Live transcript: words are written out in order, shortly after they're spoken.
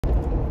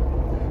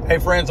Hey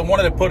friends, I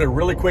wanted to put a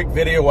really quick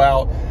video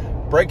out.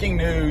 Breaking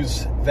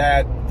news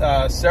that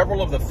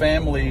several of the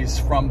families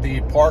from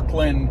the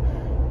Parkland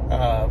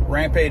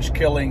Rampage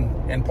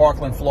killing in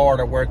Parkland,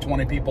 Florida, where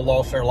 20 people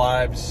lost their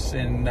lives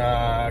in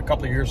a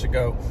couple of years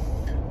ago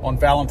on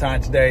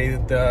Valentine's Day,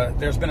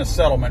 there's been a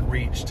settlement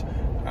reached.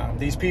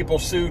 These people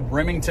sued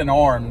Remington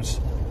Arms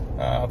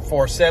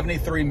for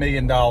 $73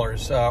 million,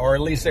 or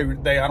at least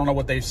they I don't know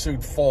what they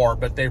sued for,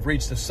 but they've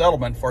reached a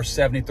settlement for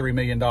 $73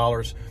 million.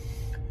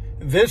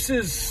 This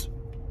is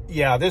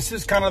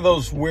kind of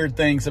those weird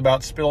things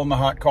about spilling the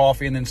hot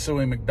coffee and then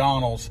suing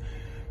McDonald's.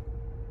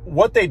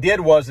 What they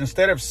did was,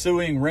 instead of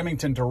suing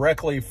Remington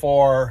directly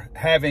for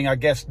having, I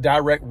guess,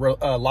 direct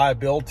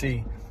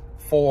liability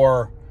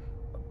for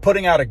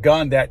putting out a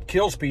gun that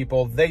kills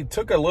people, they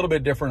took a little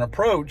bit different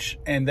approach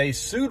and they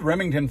sued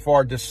Remington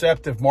for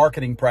deceptive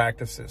marketing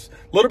practices.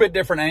 A little bit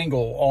different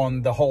angle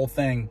on the whole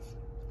thing.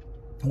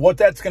 What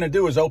that's going to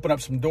do is open up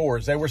some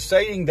doors. They were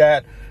saying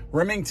that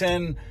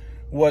Remington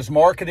was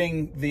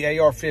marketing the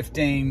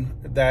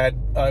AR-15, that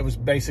it was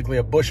basically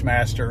a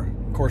Bushmaster.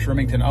 Of course,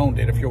 Remington owned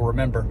it, if you'll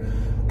remember.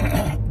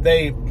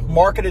 They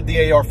marketed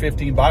the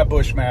AR-15 by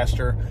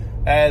Bushmaster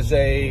as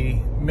a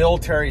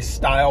military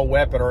style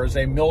weapon, or as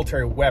a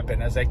military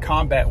weapon, as a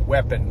combat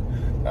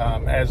weapon,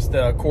 as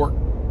the court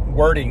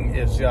wording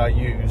is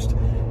used.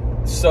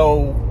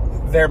 So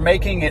they're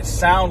making it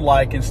sound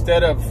like,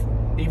 instead of,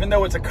 even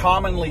though it's a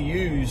commonly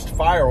used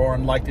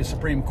firearm like the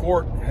Supreme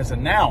Court has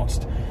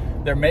announced,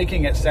 they're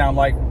making it sound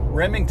like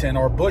Remington,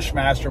 or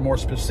Bushmaster more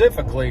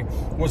specifically,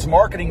 was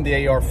marketing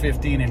the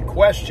AR-15 in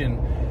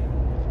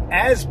question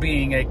as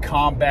being a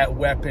combat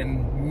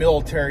weapon,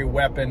 military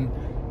weapon,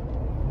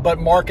 but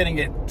marketing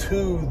it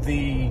to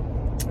the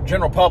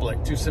general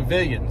public, to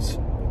civilians.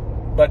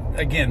 But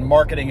again,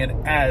 marketing it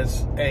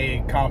as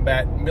a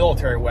combat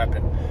military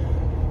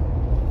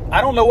weapon.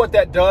 I don't know what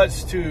that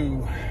does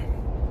to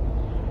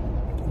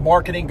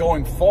marketing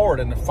going forward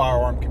in the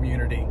firearm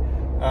community.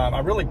 I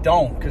really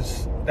don't,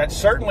 because that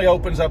certainly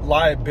opens up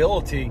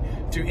liability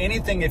to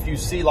anything. If you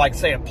see, like,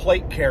 say, a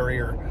plate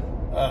carrier,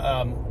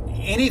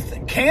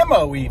 anything,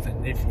 camo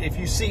even, if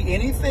you see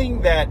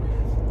anything that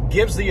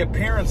gives the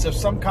appearance of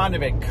some kind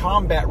of a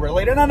combat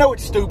related, and I know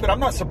it's stupid, I'm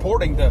not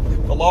supporting the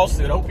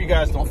lawsuit, I hope you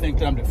guys don't think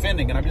that I'm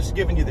defending it, I'm just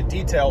giving you the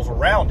details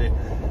around it,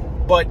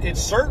 but it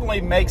certainly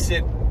makes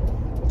it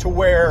to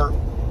where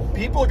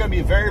people are going to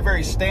be very,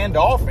 very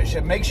standoffish.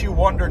 It makes you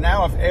wonder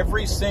now if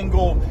every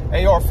single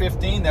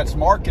AR-15 that's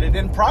marketed,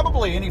 and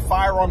probably any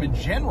firearm in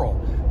general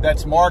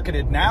that's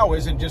marketed now,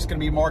 isn't just going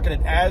to be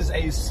marketed as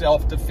a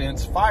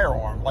self-defense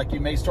firearm. Like,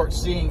 you may start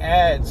seeing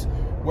ads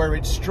where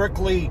it's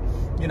strictly,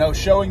 you know,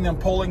 showing them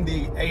pulling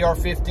the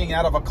AR-15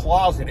 out of a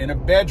closet in a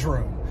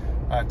bedroom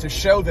to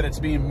show that it's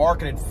being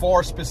marketed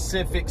for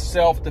specific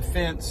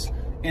self-defense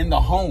in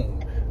the home.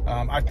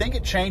 I think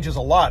it changes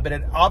a lot, but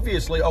it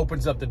obviously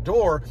opens up the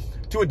door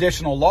to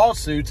additional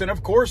lawsuits, and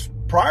of course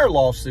prior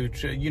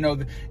lawsuits. You know,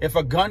 if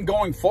a gun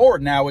going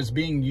forward now is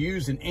being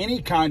used in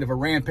any kind of a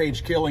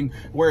rampage killing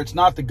where it's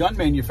not the gun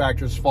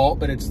manufacturer's fault,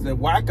 but it's the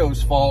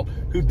wacko's fault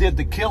who did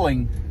the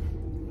killing,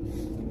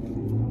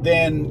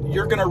 then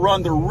you're going to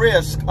run the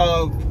risk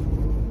of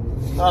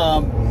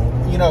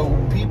you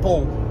know,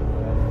 people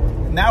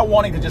now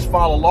wanting to just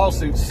file a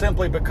lawsuit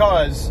simply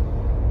because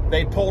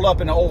they pulled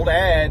up an old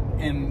ad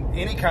in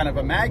any kind of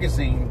a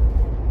magazine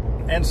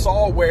and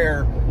saw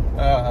where,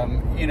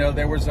 you know,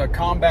 there was a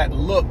combat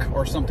look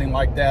or something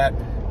like that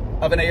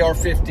of an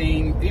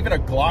AR-15, even a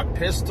Glock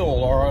pistol,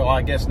 or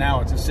I guess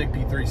now it's a SIG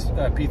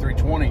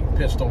P320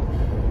 pistol.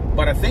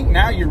 But I think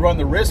now you run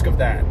the risk of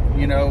that.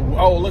 You know,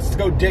 oh, let's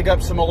go dig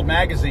up some old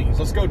magazines.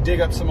 Let's go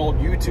dig up some old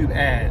YouTube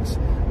ads.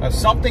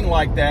 Something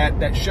like that,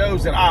 that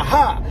shows that,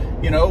 aha,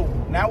 you know,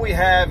 now we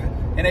have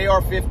an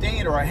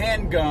AR-15 or a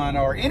handgun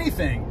or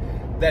anything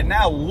that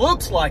now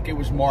looks like it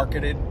was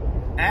marketed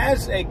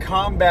as a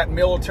combat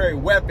military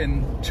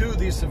weapon to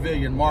the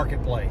civilian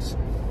marketplace.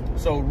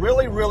 So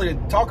really, really,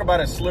 talk about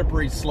a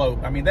slippery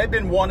slope. I mean, they've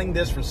been wanting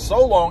this for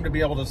so long to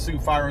be able to sue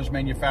firearms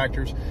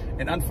manufacturers,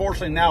 and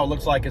unfortunately now it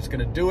looks like it's going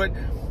to do it.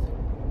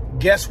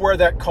 Guess where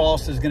that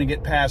cost is going to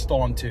get passed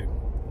on to?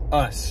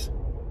 Us.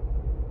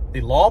 The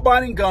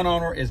law-abiding gun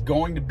owner is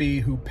going to be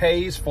who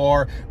pays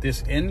for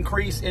this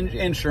increase in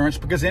insurance,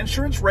 because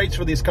insurance rates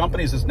for these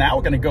companies is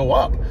now going to go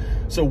up.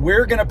 So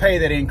we're going to pay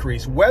that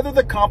increase. Whether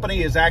the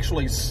company is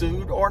actually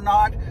sued or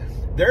not,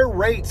 their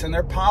rates and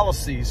their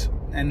policies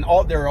and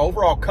all their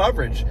overall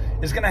coverage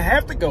is going to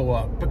have to go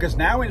up, because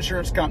now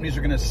insurance companies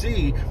are going to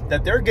see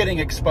that they're getting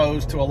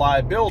exposed to a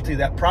liability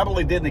that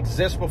probably didn't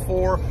exist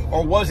before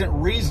or wasn't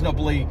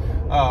reasonably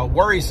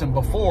worrisome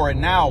before.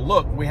 And now,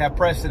 look, we have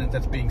precedent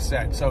that's being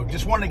set. So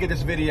just wanted to get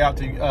this video out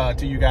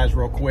to you guys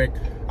real quick.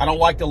 I don't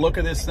like the look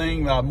of this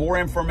thing. More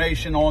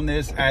information on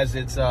this as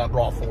it's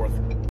brought forth.